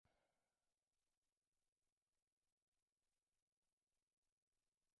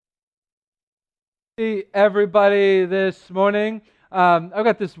See everybody this morning. I've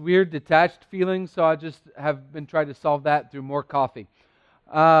got this weird detached feeling, so I just have been trying to solve that through more coffee.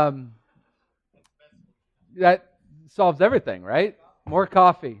 Um, that solves everything, right? More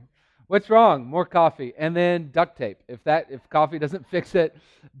coffee. What's wrong? More coffee, and then duct tape. If coffee doesn't fix it,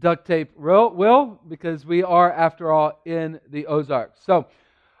 duct tape will, because we are, after all, in the Ozarks. So.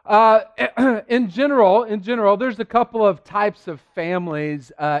 Uh, in general, there's a couple of types of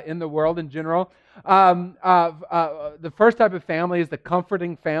families in the world in general. The first type of family is the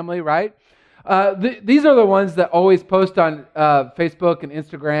comforting family, right? These are the ones that always post on Facebook and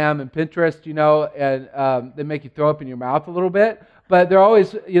Instagram and Pinterest, and they make you throw up in your mouth a little bit. But they're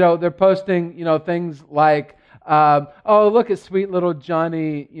always, they're posting, things like, oh, look at sweet little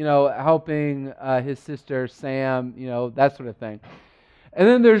Johnny, helping his sister Sam, that sort of thing. And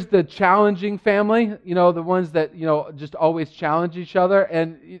then there's the challenging family, the ones that, just always challenge each other.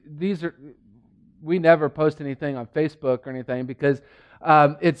 And we never post anything on Facebook or anything because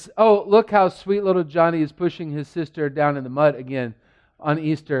oh, look how sweet little Johnny is pushing his sister down in the mud again on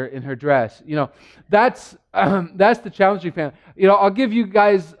Easter in her dress. That's the challenging family. I'll give you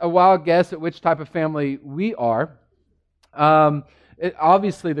guys a wild guess at which type of family we are.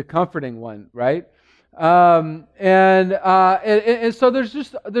 Obviously the comforting one, right? And so there's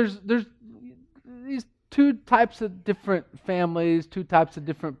these two types of different families, two types of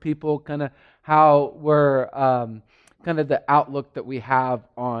different people, kind of how we're kind of the outlook that we have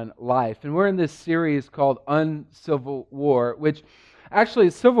on life. And we're in this series called Uncivil War, which actually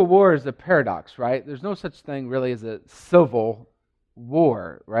civil war is a paradox, right? There's no such thing really as a civil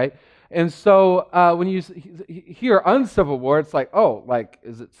war, right? And so when you hear uncivil war, it's like, oh, like,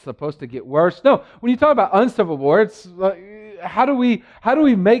 is it supposed to get worse? No. When you talk about uncivil war, it's like, how do we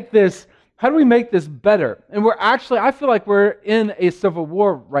make this better? And I feel like we're in a civil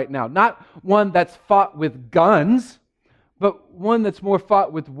war right now. Not one that's fought with guns, but one that's more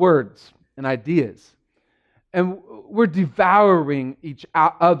fought with words and ideas. And we're devouring each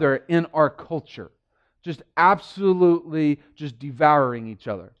other in our culture. Just absolutely just devouring each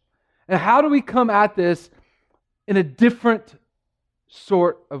other. And how do we come at this in a different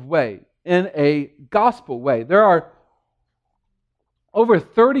sort of way, in a gospel way? There are over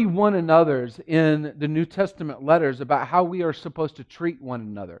 30 one another's in the New Testament letters about how we are supposed to treat one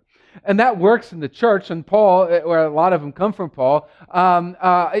another. And that works in the church, and Paul, where a lot of them come from Paul,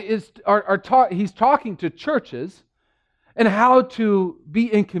 he's talking to churches and how to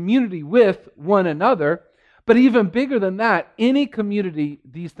be in community with one another. But even bigger than that, any community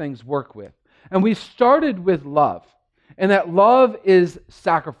these things work with. And we started with love. And that love is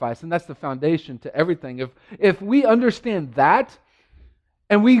sacrifice. And that's the foundation to everything. If we understand that,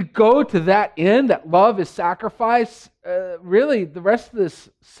 and we go to that end, that love is sacrifice, really the rest of this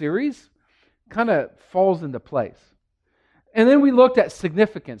series kind of falls into place. And then we looked at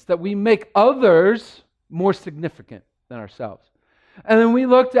significance, that we make others more significant than ourselves. And then we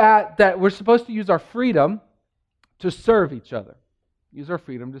looked at that we're supposed to use our freedom to serve each other. Use our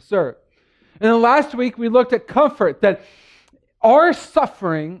freedom to serve. And then last week we looked at comfort, that our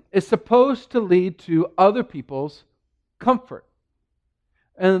suffering is supposed to lead to other people's comfort.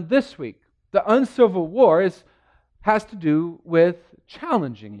 And this week, the uncivil war has to do with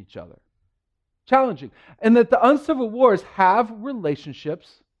challenging each other. Challenging. And that the uncivil wars have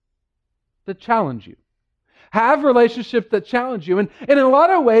relationships that challenge you. Have relationships that challenge you. And in a lot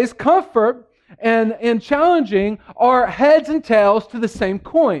of ways, comfort and challenging are heads and tails to the same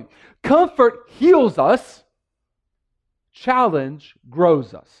coin. Comfort heals us. Challenge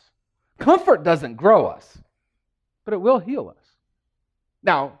grows us. Comfort doesn't grow us, but it will heal us.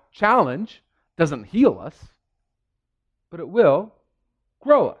 Now, challenge doesn't heal us, but it will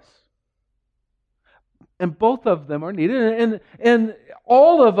grow us. And both of them are needed. And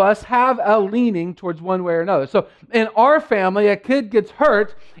all of us have a leaning towards one way or another. So in our family, a kid gets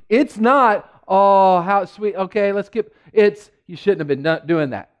hurt. It's not, oh, how sweet. Okay, you shouldn't have been doing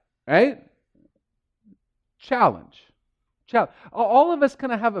that, right? Challenge. All of us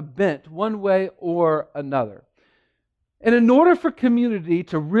kind of have a bent one way or another. And in order for community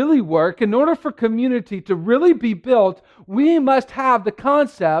to really work, in order for community to really be built, we must have the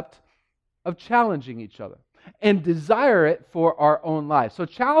concept of challenging each other and desire it for our own lives. So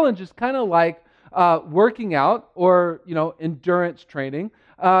challenge is kind of like working out or endurance training,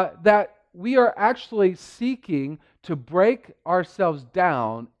 that we are actually seeking to break ourselves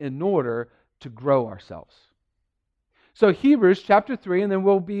down in order to grow ourselves. So Hebrews chapter 3, and then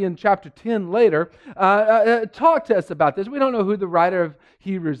we'll be in chapter 10 later, talk to us about this. We don't know who the writer of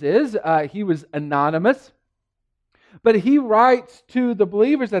Hebrews is. He was anonymous. But he writes to the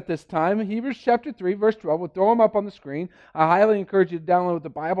believers at this time, Hebrews chapter 3, verse 12. We'll throw them up on the screen. I highly encourage you to download the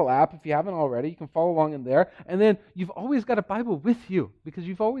Bible app if you haven't already. You can follow along in there. And then you've always got a Bible with you because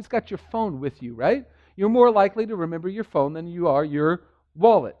you've always got your phone with you, right? You're more likely to remember your phone than you are your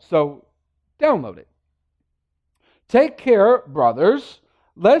wallet. So download it. Take care, brothers,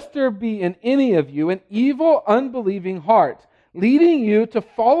 lest there be in any of you an evil, unbelieving heart, leading you to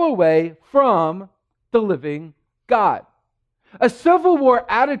fall away from the living God. A Civil War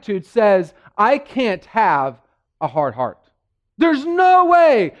attitude says, I can't have a hard heart. There's no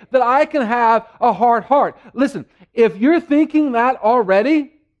way that I can have a hard heart. Listen, if you're thinking that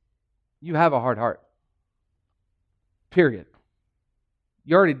already, you have a hard heart. Period.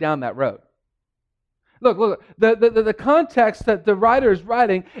 You're already down that road. Look, the context that the writer is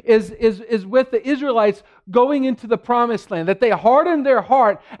writing is with the Israelites going into the promised land, that they hardened their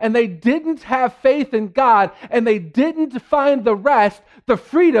heart and they didn't have faith in God and they didn't find the rest, the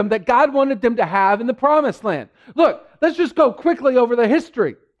freedom that God wanted them to have in the promised land. Look, let's just go quickly over the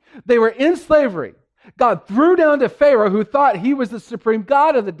history. They were in slavery. God threw down to Pharaoh, who thought he was the supreme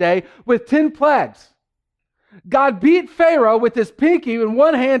God of the day, with 10 plagues. God beat Pharaoh with his pinky and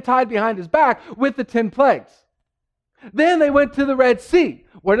one hand tied behind his back with the 10 plagues. Then they went to the Red Sea.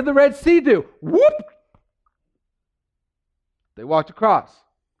 What did the Red Sea do? Whoop! They walked across.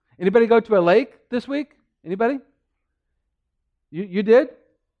 Anybody go to a lake this week? Anybody? You did?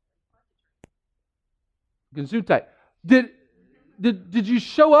 Gesundheit. Did you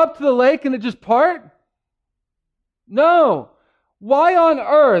show up to the lake and it just part? No. Why on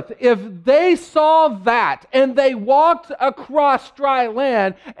earth, if they saw that and they walked across dry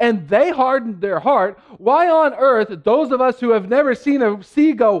land and they hardened their heart, why on earth, those of us who have never seen a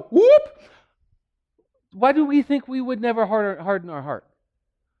sea go whoop, why do we think we would never harden our heart?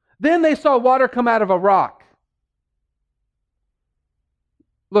 Then they saw water come out of a rock.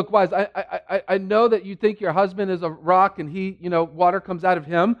 Look, wives, I know that you think your husband is a rock and he, water comes out of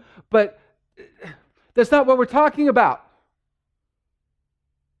him, but that's not what we're talking about.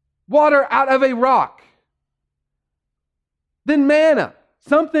 Water out of a rock. Then manna.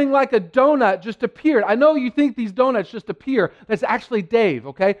 Something like a donut just appeared. I know you think these donuts just appear. That's actually Dave,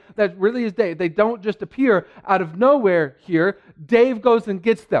 okay? That really is Dave. They don't just appear out of nowhere here. Dave goes and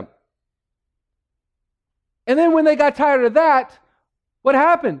gets them. And then when they got tired of that, what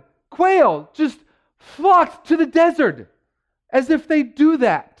happened? Quail just flocked to the desert as if they do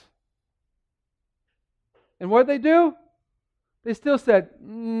that. And what did they do? They still said,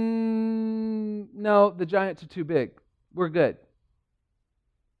 no, the giants are too big. We're good.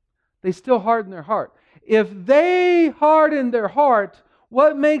 They still harden their heart. If they harden their heart,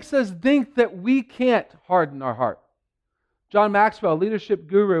 what makes us think that we can't harden our heart? John Maxwell, leadership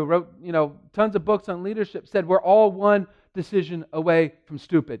guru, wrote, tons of books on leadership, said we're all one decision away from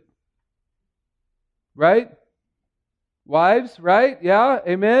stupid. Right? Wives, right? Yeah,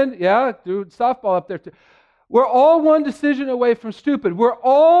 amen? Yeah, do softball up there too. We're all one decision away from stupid. We're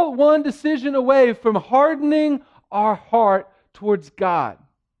all one decision away from hardening our heart towards God.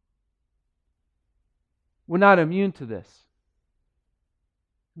 We're not immune to this.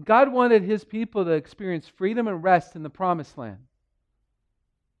 God wanted His people to experience freedom and rest in the promised land.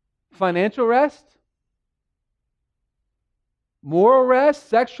 Financial rest, moral rest,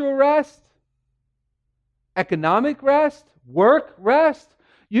 sexual rest, economic rest, work rest.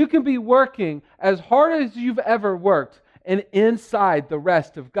 You can be working as hard as you've ever worked and inside the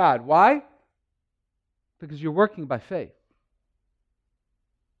rest of God. Why? Because you're working by faith.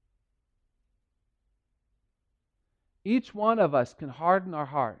 Each one of us can harden our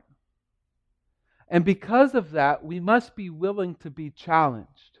heart. And because of that, we must be willing to be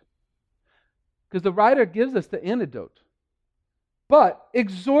challenged. Because the writer gives us the antidote. But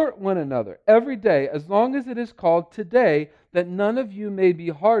exhort one another every day, as long as it is called today, that none of you may be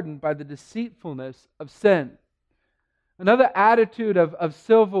hardened by the deceitfulness of sin. Another attitude of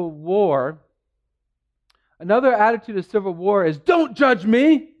civil war is, don't judge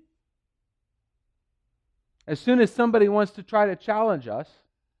me. As soon as somebody wants to try to challenge us,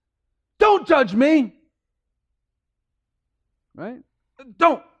 don't judge me. Right?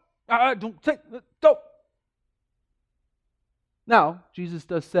 Don't. Don't. Now, Jesus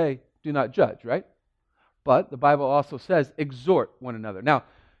does say, do not judge, right? But the Bible also says, exhort one another. Now,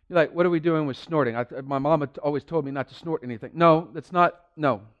 you're like, what are we doing with snorting? My mom had always told me not to snort anything. No, not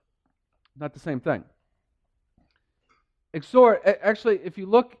the same thing. Exhort, actually, if you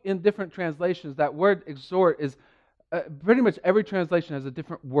look in different translations, that word exhort is, pretty much every translation has a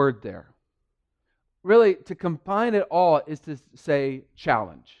different word there. Really, to combine it all is to say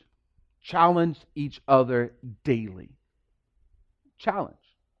challenge. challenge each other daily. Challenge.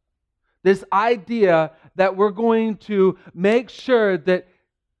 This idea that we're going to make sure that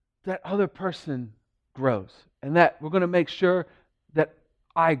that other person grows and that we're going to make sure that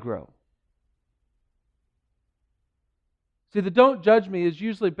I grow. See, the don't judge me is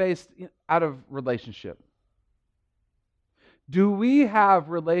usually based out of relationship. Do we have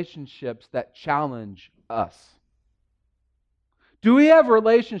relationships that challenge us? Do we have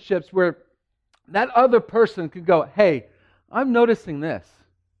relationships where that other person could go, hey, I'm noticing this.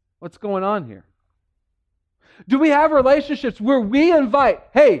 What's going on here? Do we have relationships where we invite,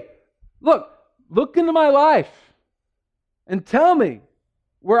 hey, look into my life and tell me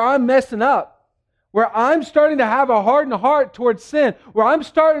where I'm messing up, where I'm starting to have a hardened heart towards sin, where I'm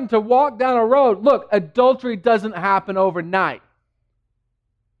starting to walk down a road. Look, adultery doesn't happen overnight.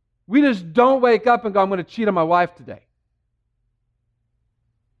 We just don't wake up and go, I'm going to cheat on my wife today.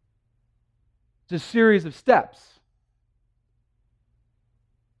 It's a series of steps.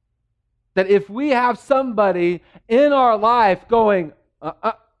 That if we have somebody in our life going,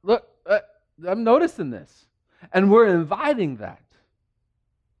 look, I'm noticing this, and we're inviting that.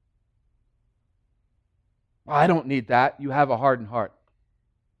 Well, I don't need that. You have a hardened heart.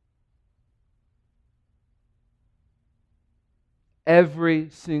 Every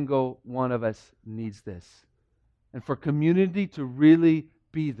single one of us needs this. And for community to really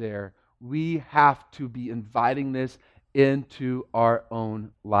be there, we have to be inviting this into our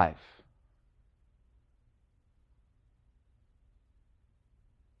own life.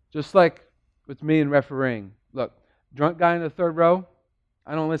 Just like with me and refereeing. Look, drunk guy in the third row,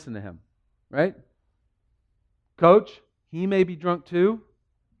 I don't listen to him, right? Coach, he may be drunk too.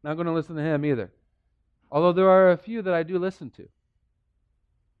 Not going to listen to him either. Although there are a few that I do listen to.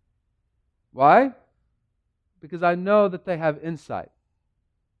 Why? Because I know that they have insight.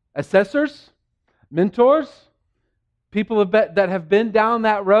 Assessors, mentors, people that have been down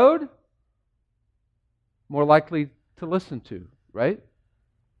that road, more likely to listen to, right?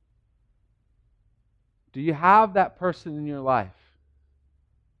 Do you have that person in your life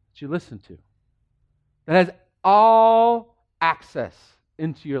that you listen to that has all access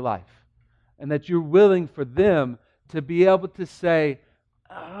into your life and that you're willing for them to be able to say,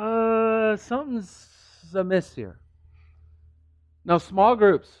 something's amiss here? Now, small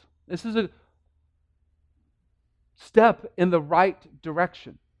groups, this is a step in the right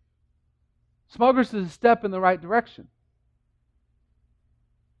direction. Small groups is a step in the right direction.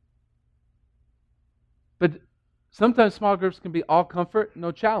 But sometimes small groups can be all comfort,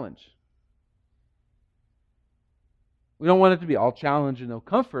 no challenge. We don't want it to be all challenge and no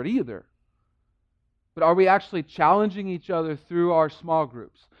comfort either. But are we actually challenging each other through our small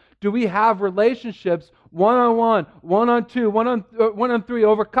groups? Do we have relationships, one-on-one, one-on-two, one-on-three,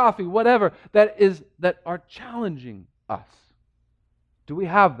 over coffee, whatever, that are challenging us? Do we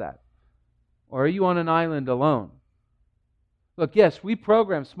have that? Or are you on an island alone? Look, yes, we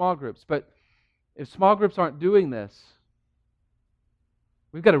program small groups, but if small groups aren't doing this,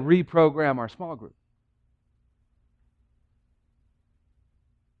 we've got to reprogram our small group.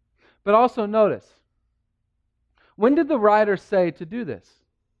 But also notice, when did the writer say to do this?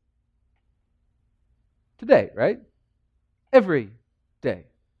 Today, right? Every day.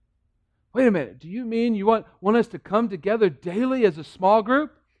 Wait a minute, do you mean you want us to come together daily as a small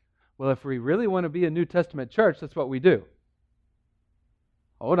group? Well, if we really want to be a New Testament church, that's what we do.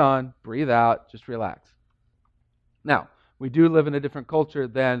 Hold on, breathe out, just relax. Now, we do live in a different culture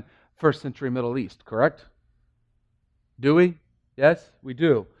than first century Middle East, correct? Do we? Yes, we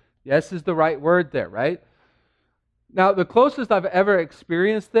do. Yes is the right word there, right? Now, the closest I've ever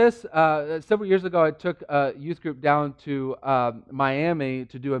experienced this, several years ago, I took a youth group down to Miami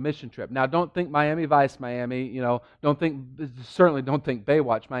to do a mission trip. Now, don't think Miami Vice Miami, certainly don't think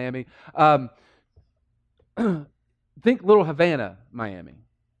Baywatch Miami. Think Little Havana, Miami.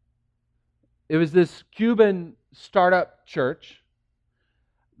 It was this Cuban startup church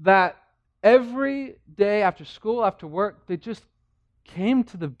that every day after school, after work, they just came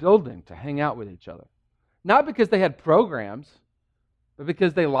to the building to hang out with each other. Not because they had programs, but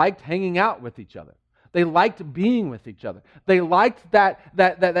because they liked hanging out with each other. They liked being with each other. They liked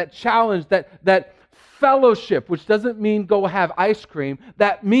that challenge, that fellowship, which doesn't mean go have ice cream.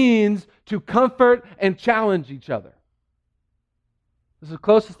 That means to comfort and challenge each other. This is the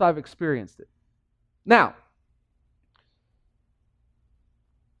closest I've experienced it. Now,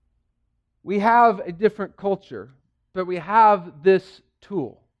 we have a different culture, but we have this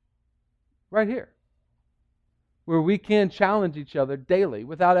tool right here where we can challenge each other daily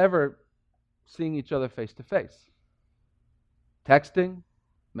without ever seeing each other face to face. Texting,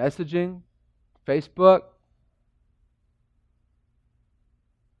 messaging, Facebook,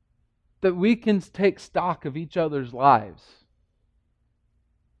 that we can take stock of each other's lives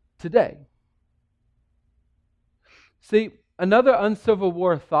today. See, another uncivil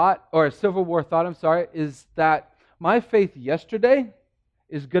war thought, or a Civil War thought, is that my faith yesterday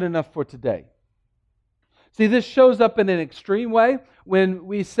is good enough for today. See, this shows up in an extreme way when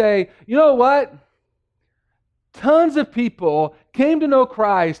we say, you know what? Tons of people came to know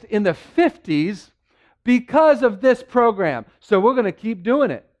Christ in the 50s because of this program, so we're going to keep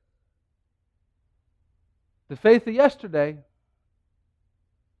doing it. The faith of yesterday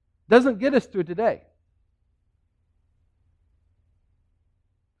doesn't get us through today.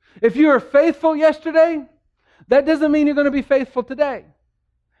 If you were faithful yesterday, that doesn't mean you're going to be faithful today.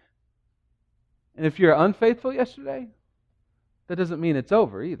 And if you're unfaithful yesterday, that doesn't mean it's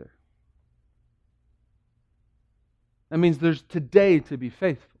over either. That means there's today to be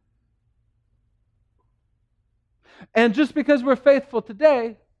faithful. And just because we're faithful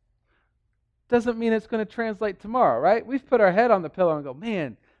today doesn't mean it's going to translate tomorrow, right? We've put our head on the pillow and go,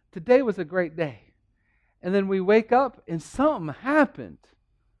 man, today was a great day. And then we wake up and something happened.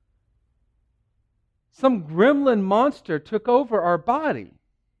 Some gremlin monster took over our body,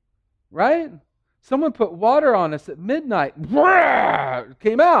 right? Someone put water on us at midnight. It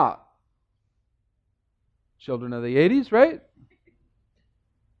came out. Children of the 80s, right?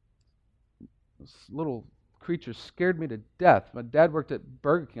 This little creature scared me to death. My dad worked at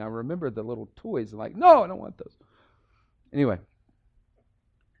Burger King. I remember the little toys. I'm like, no, I don't want those. Anyway.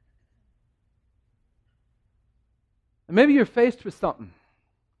 And maybe you're faced with something.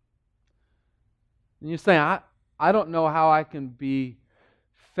 And you're saying, I don't know how I can be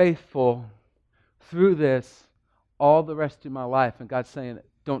faithful through this all the rest of my life. And God's saying,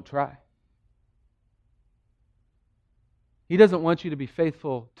 don't try. He doesn't want you to be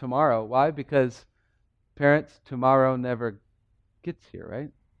faithful tomorrow. Why? Because, parents, tomorrow never gets here, right?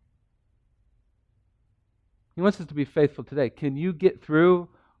 He wants us to be faithful today. Can you get through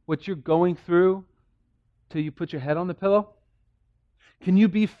what you're going through till you put your head on the pillow? Can you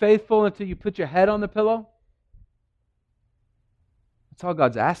be faithful until you put your head on the pillow? That's all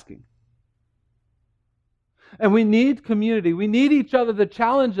God's asking. And we need community. We need each other to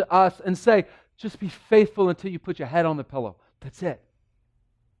challenge us and say, just be faithful until you put your head on the pillow. That's it.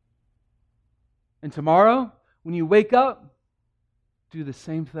 And tomorrow, when you wake up, do the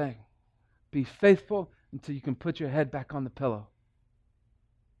same thing. Be faithful until you can put your head back on the pillow.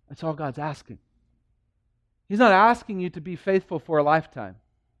 That's all God's asking. He's not asking you to be faithful for a lifetime.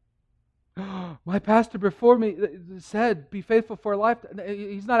 My pastor before me said, be faithful for a lifetime.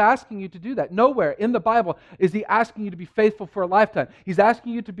 He's not asking you to do that. Nowhere in the Bible is he asking you to be faithful for a lifetime. He's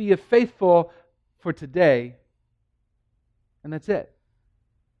asking you to be faithful for today, and that's it.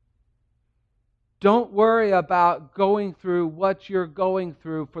 Don't worry about going through what you're going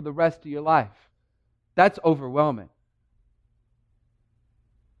through for the rest of your life. That's overwhelming.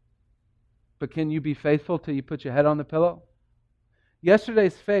 But can you be faithful till you put your head on the pillow?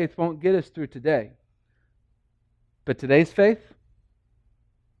 Yesterday's faith won't get us through today. But today's faith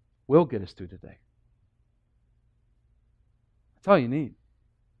will get us through today. That's all you need.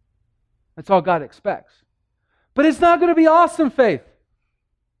 That's all God expects. But it's not going to be awesome faith.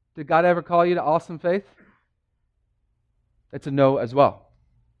 Did God ever call you to awesome faith? That's a no as well.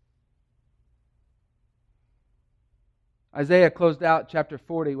 Isaiah closed out chapter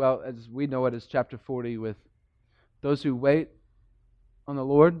 40, well, as we know it as chapter 40, with those who wait on the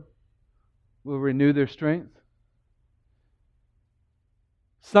Lord will renew their strength.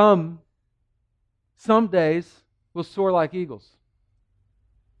 Some days will soar like eagles.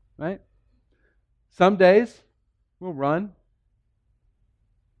 Right? Some days we'll run.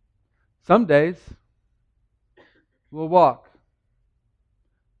 Some days we'll walk.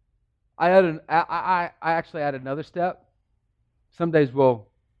 I actually added another step. Some days we'll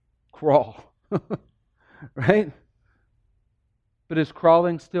crawl. Right? But is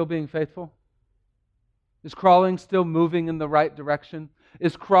crawling still being faithful? Is crawling still moving in the right direction?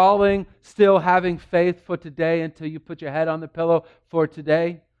 Is crawling still having faith for today until you put your head on the pillow for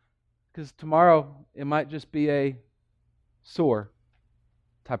today? Because tomorrow it might just be a sore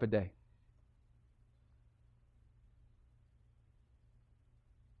type of day.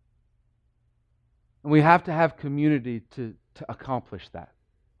 And we have to have community to accomplish that.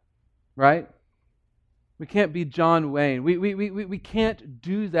 Right? We can't be John Wayne. We can't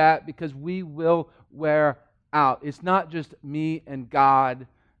do that because we will wear out. It's not just me and God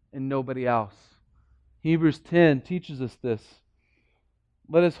and nobody else. Hebrews 10 teaches us this.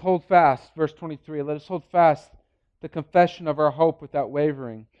 Let us hold fast, verse 23, let us hold fast the confession of our hope without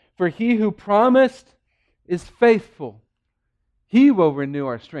wavering. For he who promised is faithful. He will renew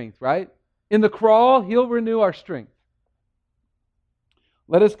our strength, right? In the crawl, He'll renew our strength.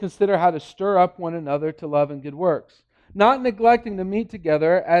 Let us consider how to stir up one another to love and good works, not neglecting to meet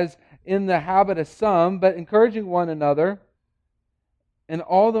together as in the habit of some, but encouraging one another, and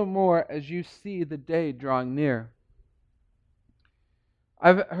all the more as you see the day drawing near.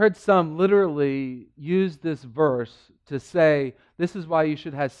 I've heard some literally use this verse to say, this is why you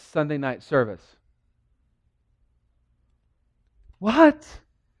should have Sunday night service. What?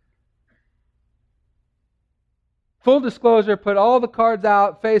 Full disclosure, put all the cards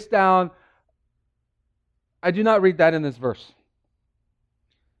out, face down. I do not read that in this verse.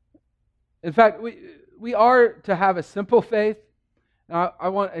 In fact, we are to have a simple faith. I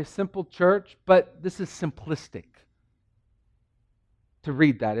want a simple church, but this is simplistic to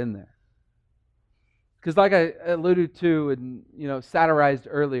read that in there. Because like I alluded to and satirized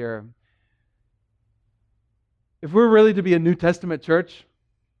earlier, if we're really to be a New Testament church,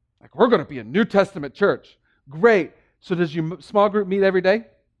 like we're going to be a New Testament church, great. So does your small group meet every day?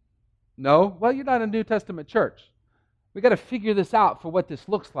 No? Well, you're not a New Testament church. We got to figure this out for what this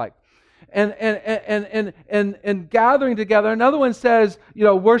looks like. And gathering together. Another one says,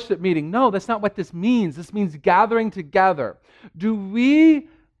 worship meeting. No, that's not what this means. This means gathering together. Do we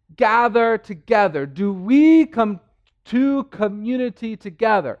gather together? Do we come to community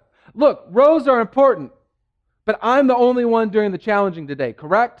together? Look, rows are important, but I'm the only one doing the challenging today,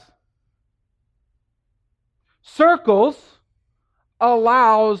 correct? Circles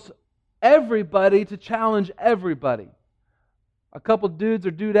allows everybody to challenge everybody. A couple dudes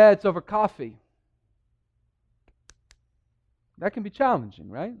or dudettes over coffee. That can be challenging,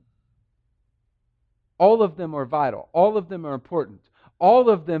 right? All of them are vital. All of them are important. All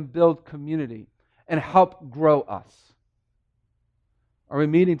of them build community and help grow us. Are we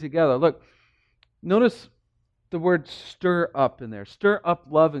meeting together? Look, notice the word stir up in there. Stir up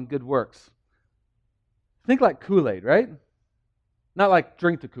love and good works. Think like Kool-Aid, right? Not like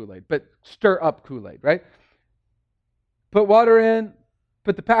drink the Kool-Aid, but stir up Kool-Aid, right? Put water in,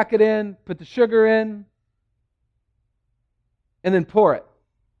 put the packet in, put the sugar in, and then pour it.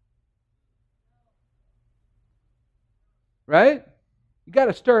 Right? You got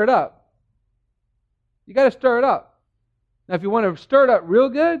to stir it up. You got to stir it up. Now, if you want to stir it up real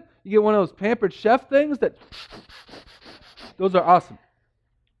good, you get one of those Pampered Chef things that, those are awesome.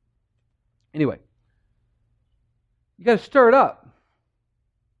 Anyway, you got to stir it up.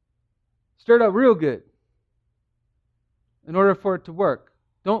 Stir it up real good in order for it to work.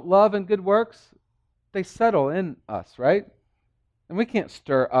 Don't love and good works, they settle in us, right? And we can't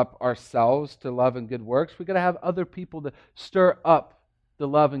stir up ourselves to love and good works. We've got to have other people to stir up the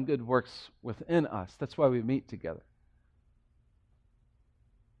love and good works within us. That's why we meet together.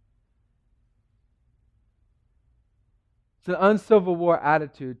 It's an uncivil war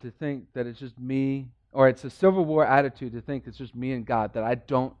attitude to think that it's just me, or it's a civil war attitude to think it's just me and God, that I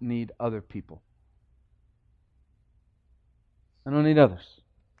don't need other people. I don't need others.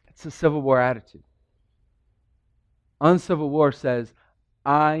 It's a civil war attitude. Uncivil war says,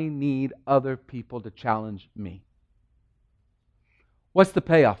 I need other people to challenge me. What's the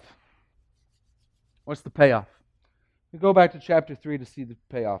payoff? What's the payoff? We go back to chapter 3 to see the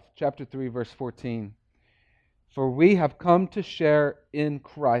payoff. Chapter 3, verse 14. For we have come to share in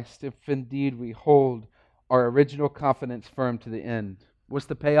Christ if indeed we hold our original confidence firm to the end. What's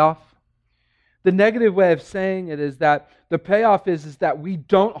the payoff? The negative way of saying it is that the payoff is that we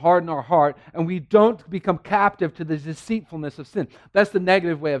don't harden our heart and we don't become captive to the deceitfulness of sin. That's the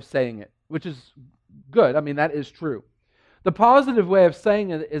negative way of saying it, which is good. I mean, that is true. The positive way of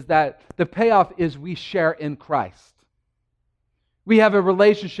saying it is that the payoff is we share in Christ. We have a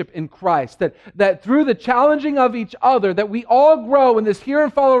relationship in Christ, that through the challenging of each other, that we all grow in this hear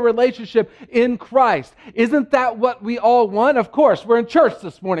and follow relationship in Christ. Isn't that what we all want? Of course, we're in church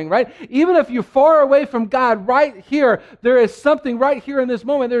this morning, right? Even if you're far away from God, right here, there is something right here in this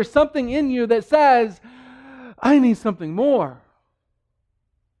moment. There's something in you that says, I need something more.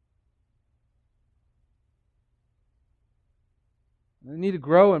 I need to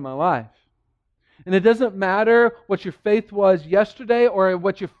grow in my life. And it doesn't matter what your faith was yesterday or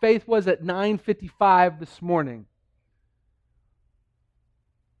what your faith was at 9:55 this morning.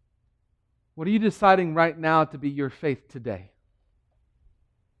 What are you deciding right now to be your faith today?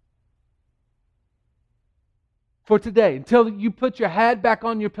 For today, until you put your head back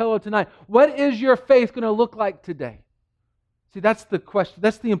on your pillow tonight, what is your faith going to look like today? See, that's the question.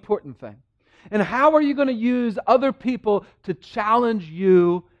 That's the important thing. And how are you going to use other people to challenge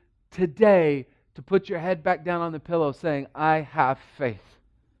you today to to put your head back down on the pillow saying, I have faith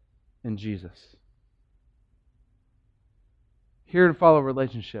in Jesus. Hear and follow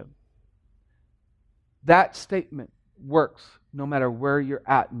relationship. That statement works no matter where you're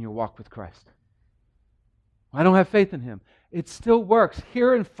at in your walk with Christ. I don't have faith in Him. It still works.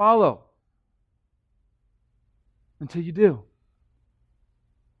 Hear and follow until you do.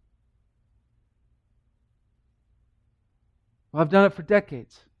 Well, I've done it for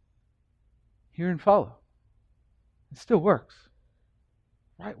decades. Hear and follow. It still works.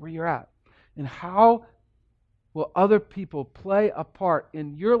 Right where you're at. And how will other people play a part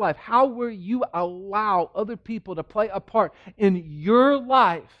in your life? How will you allow other people to play a part in your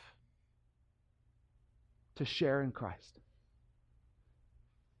life to share in Christ?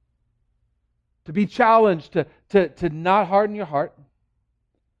 To be challenged to not harden your heart,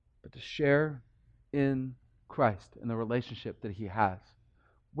 but to share in Christ and the relationship that He has,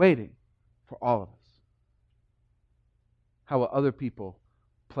 waiting for all of us. How will other people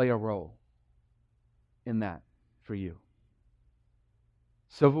play a role in that for you?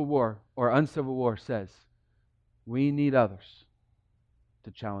 Civil war or uncivil war says we need others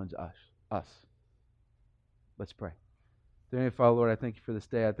to challenge us. Let's pray. Dear Father, Lord, I thank You for this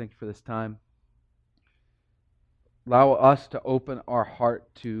day. I thank You for this time. Allow us to open our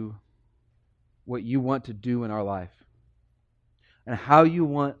heart to what You want to do in our life and how You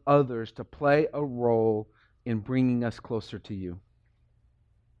want others to play a role in bringing us closer to You.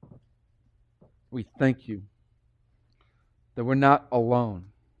 We thank You that we're not alone.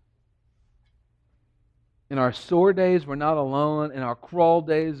 In our sore days, we're not alone. In our crawl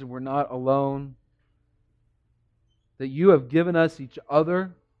days, we're not alone. That You have given us each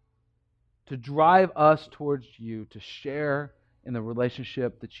other to drive us towards You, to share in the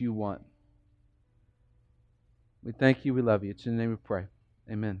relationship that You want. We thank You. We love You. It's in Your name we pray.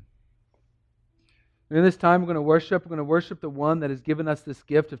 Amen. In this time, we're going to worship. We're going to worship the one that has given us this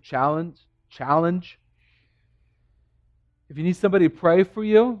gift of challenge. If you need somebody to pray for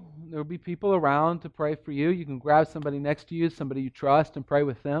you, there will be people around to pray for you. You can grab somebody next to you, somebody you trust, and pray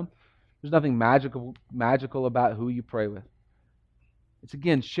with them. There's nothing magical about who you pray with. It's,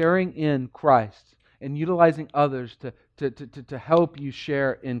 again, sharing in Christ and utilizing others to help you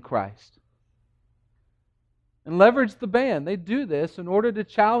share in Christ. And leverage the band. They do this in order to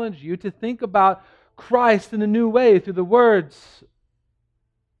challenge you to think about Christ in a new way through the words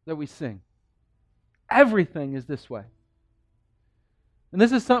that we sing. Everything is this way. And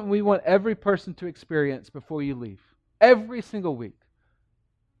this is something we want every person to experience before you leave. Every single week.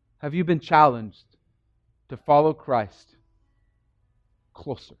 Have you been challenged to follow Christ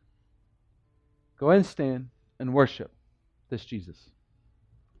closer? Go ahead and stand and worship this Jesus.